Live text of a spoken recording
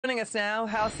Joining us now,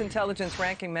 House Intelligence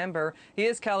Ranking Member. He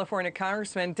is California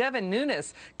Congressman Devin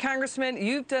Nunes. Congressman,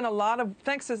 you've done a lot of,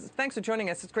 thanks for joining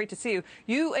us. It's great to see you.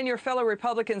 You and your fellow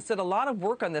Republicans did a lot of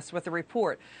work on this with the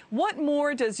report. What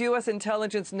more does U.S.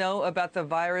 intelligence know about the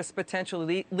virus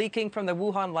potentially leaking from the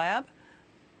Wuhan lab?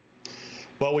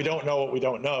 Well, we don't know what we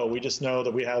don't know. We just know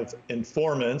that we have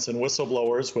informants and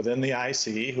whistleblowers within the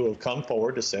IC who have come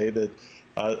forward to say that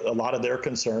a lot of their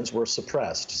concerns were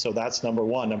suppressed. So that's number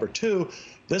one. Number two,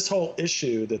 this whole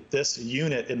issue that this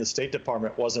unit in the State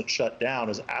Department wasn't shut down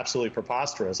is absolutely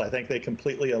preposterous. I think they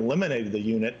completely eliminated the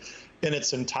unit in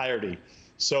its entirety.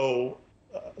 So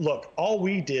look, all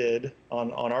we did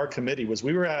on our committee was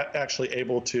we were actually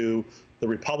able to, the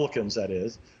Republicans that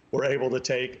is, were able to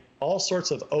take all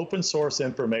sorts of open source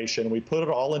information. We put it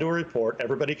all into a report.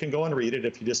 Everybody can go and read it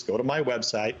if you just go to my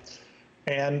website.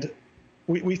 And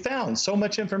we found so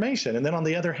much information. And then on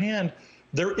the other hand,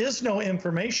 there is no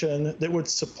information that would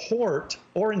support,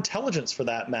 or intelligence for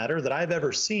that matter, that I've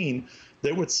ever seen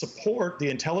that would support the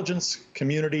intelligence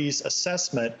community's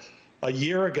assessment a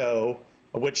year ago,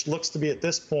 which looks to be at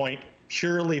this point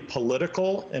purely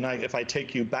political. And if I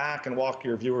take you back and walk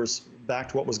your viewers back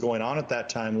to what was going on at that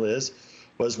time, Liz,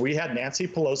 was we had Nancy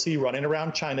Pelosi running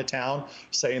around Chinatown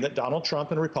saying that Donald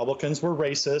Trump and Republicans were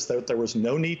racist, that there was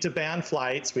no need to ban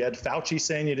flights. We had Fauci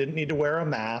saying you didn't need to wear a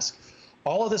mask.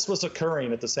 All of this was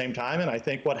occurring at the same time. And I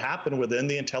think what happened within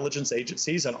the intelligence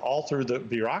agencies and all through the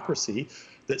bureaucracy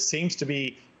that seems to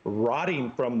be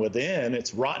rotting from within,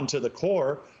 it's rotten to the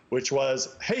core, which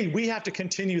was, hey, we have to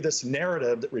continue this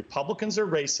narrative that Republicans are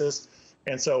racist.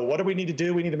 And so what do we need to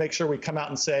do? We need to make sure we come out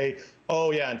and say,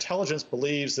 oh, yeah, intelligence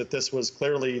believes that this was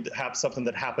clearly something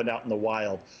that happened out in the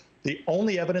wild. The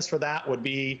only evidence for that would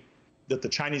be that the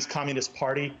Chinese Communist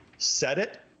Party said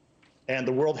it, and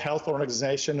the World Health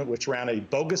Organization, which ran a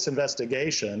bogus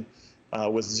investigation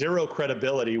with zero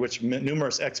credibility, which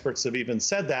numerous experts have even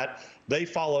said that, they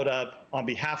followed up on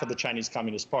behalf of the Chinese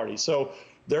Communist Party. So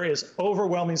there is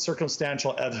overwhelming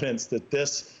circumstantial evidence that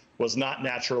this was not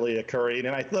naturally occurring.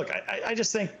 And I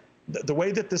just think the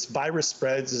way that this virus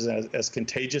spreads is as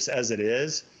contagious as it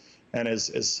is, and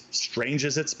as strange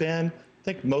as it's been, I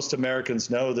think most Americans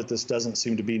know that this doesn't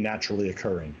seem to be naturally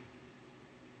occurring.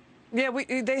 Yeah,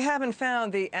 they haven't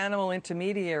found the animal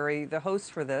intermediary, the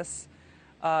host for this,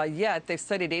 yet. They've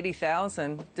studied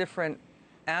 80,000 different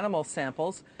animal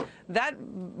samples. That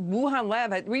Wuhan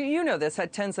lab had, you know this,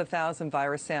 had tens of thousands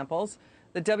virus samples.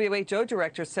 The WHO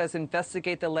director says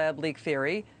investigate the lab leak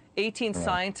theory. 18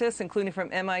 scientists, including from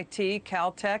MIT,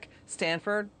 Caltech,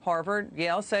 Stanford, Harvard,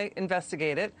 Yale, say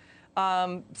investigate it.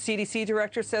 CDC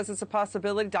director says it's a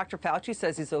possibility. Dr. Fauci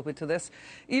says he's open to this.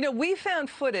 You know, we found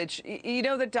footage, you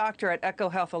know, the doctor at Eco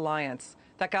Health Alliance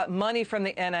that got money from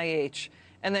the NIH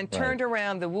and then turned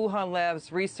around the Wuhan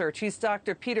lab's research. He's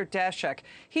Dr. Peter Daszak.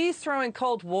 He's throwing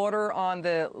cold water on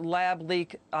the lab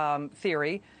leak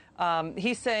theory.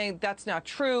 He's saying that's not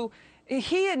true.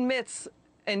 He admits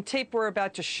in tape we're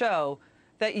about to show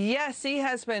that, yes, he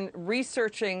has been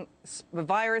researching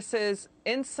viruses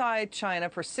inside China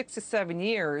for 6 to 7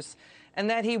 years, and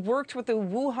that he worked with the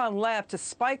Wuhan lab to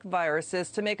spike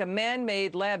viruses to make a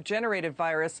man-made lab-generated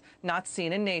virus not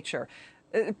seen in nature.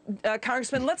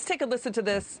 Congressman, let's take a listen to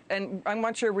this, and I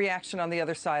want your reaction on the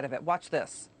other side of it. Watch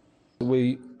this.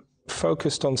 We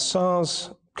focused on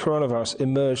SARS. Coronavirus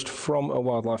emerged from a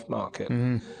wildlife market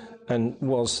and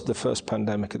was the first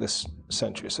pandemic of this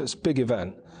century. So it's a big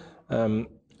event.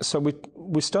 So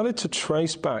we started to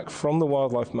trace back from the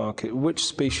wildlife market which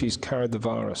species carried the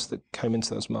virus that came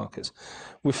into those markets.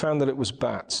 We found that it was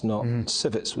bats, not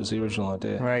civets was the original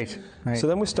idea. Right. So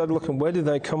then we started looking, where did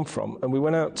they come from? And we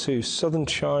went out to southern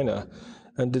China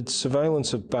and did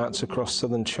surveillance of bats across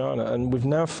southern China. And we've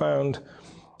now found,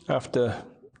 after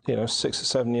 6 or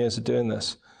 7 years of doing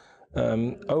this,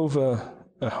 over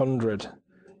 100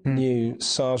 new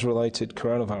SARS-related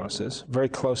coronaviruses, very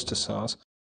close to SARS.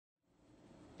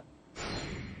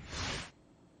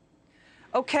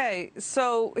 Okay,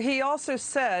 so he also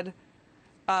said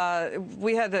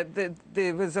we had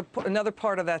there was another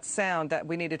part of that sound that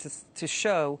we needed to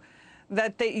show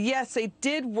that yes, they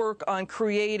did work on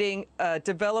creating,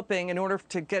 developing in order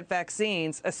to get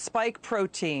vaccines, a spike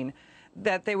protein.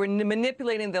 That they were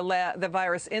manipulating the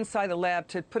virus inside the lab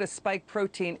to put a spike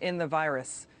protein in the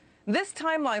virus. This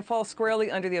timeline falls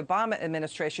squarely under the Obama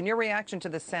administration. Your reaction to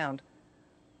this sound?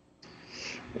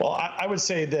 Well, I would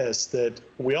say this, that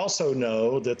we also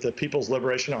know that the People's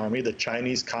Liberation Army, the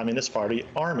Chinese Communist Party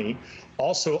Army,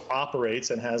 also operates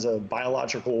and has a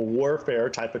biological warfare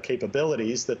type of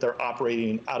capabilities that they're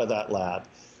operating out of that lab.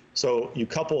 So you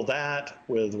couple that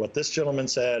with what this gentleman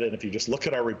said, and if you just look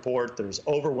at our report, there's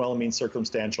overwhelming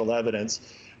circumstantial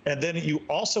evidence. And then you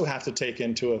also have to take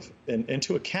into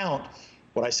account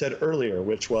what I said earlier,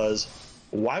 which was,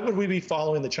 why would we be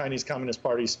following the Chinese Communist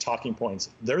Party's talking points?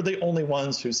 They're the only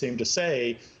ones who seem to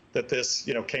say that this,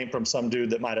 came from some dude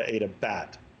that might have ate a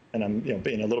bat. And I'm,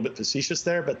 being a little bit facetious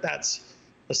there, but that's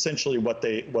essentially what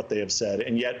they have said.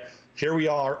 And yet here we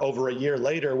are over a year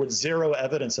later with zero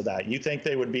evidence of that. You think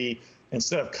they would be,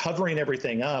 instead of covering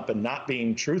everything up and not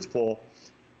being truthful,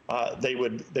 they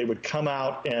would come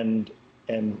out and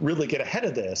really get ahead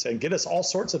of this and get us all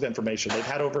sorts of information. They've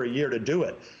had over a year to do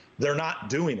it. They're not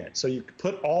doing it. So you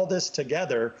put all this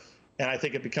together, and I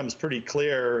think it becomes pretty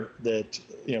clear that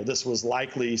this was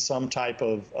likely some type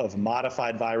of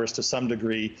modified virus to some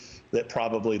degree that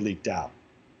probably leaked out.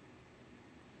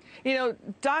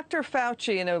 Dr.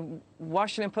 Fauci, in a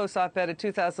Washington Post op-ed in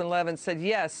 2011, said,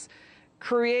 yes,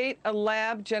 create a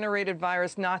lab-generated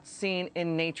virus not seen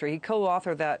in nature. He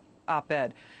co-authored that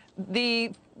op-ed.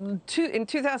 In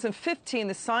 2015,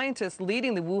 the scientists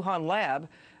leading the Wuhan lab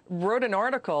wrote an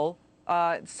article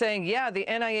saying, yeah, the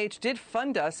NIH did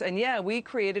fund us, and yeah, we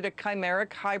created a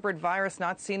chimeric hybrid virus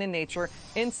not seen in nature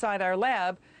inside our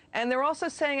lab. And they're also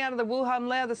saying out of the Wuhan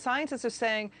lab, the scientists are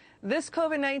saying, this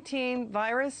COVID-19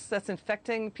 virus that's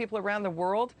infecting people around the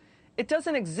world, it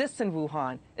doesn't exist in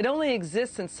Wuhan. It only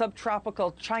exists in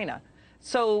subtropical China.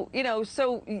 So, here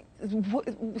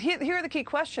are the key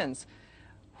questions.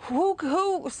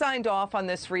 Who signed off on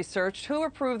this research? Who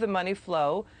approved the money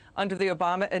flow under the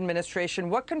Obama administration?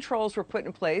 What controls were put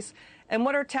in place? And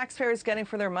what are taxpayers getting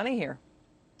for their money here?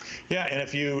 Yeah, and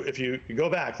if you go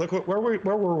back, look, where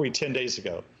were we 10 days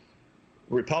ago?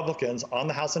 Republicans on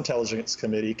the House Intelligence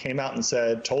Committee came out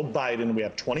and told Biden, we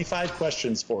have 25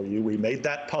 questions for you. We made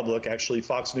that public. Actually,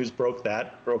 Fox News broke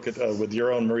it with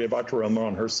your own Maria Bartiromo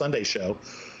on her Sunday show.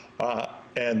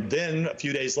 And then a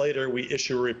few days later, we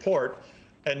issue a report.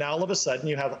 And now all of a sudden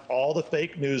you have all the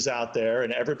fake news out there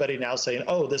and everybody now saying,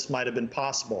 oh, this might have been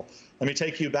possible. Let me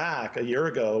take you back a year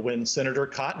ago when Senator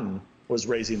Cotton was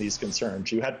raising these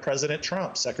concerns. You had President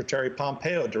Trump, Secretary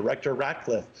Pompeo, Director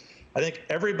Ratcliffe. I think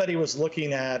everybody was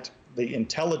looking at the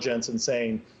intelligence and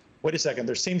saying, wait a second,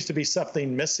 there seems to be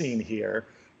something missing here.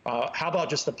 How about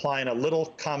just applying a little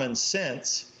common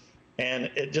sense?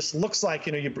 And it just looks like,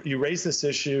 you raise this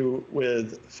issue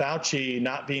with Fauci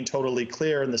not being totally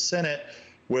clear in the Senate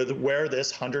with where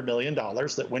this $100 million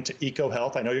that went to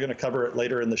EcoHealth, I know you're going to cover it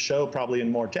later in the show, probably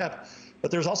in more depth, but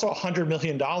there's also $100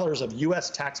 million of U.S.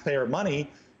 taxpayer money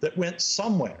that went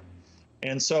somewhere.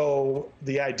 And so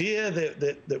the idea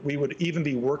that we would even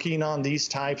be working on these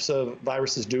types of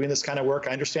viruses, doing this kind of work,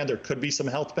 I understand there could be some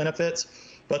health benefits,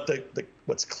 but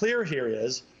what's clear here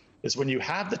is when you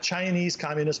have the Chinese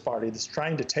Communist Party that's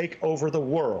trying to take over the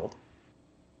world,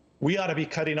 we ought to be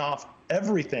cutting off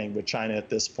everything with China at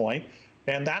this point.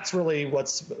 And that's really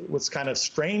what's kind of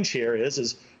strange here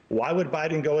is why would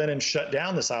Biden go in and shut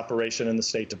down this operation in the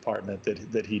State Department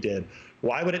that he did?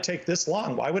 Why would it take this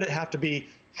long? Why would it have to be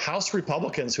House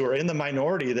Republicans who are in the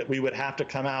minority that we would have to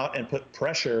come out and put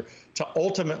pressure to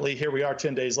ultimately, here we are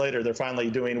 10 days later, they're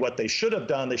finally doing what they should have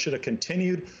done. They should have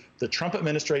continued the Trump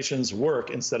administration's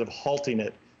work instead of halting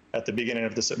it at the beginning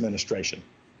of this administration.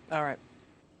 All right.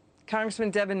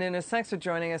 Congressman Devin Nunes, thanks for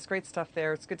joining us. Great stuff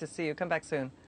there. It's good to see you. Come back soon.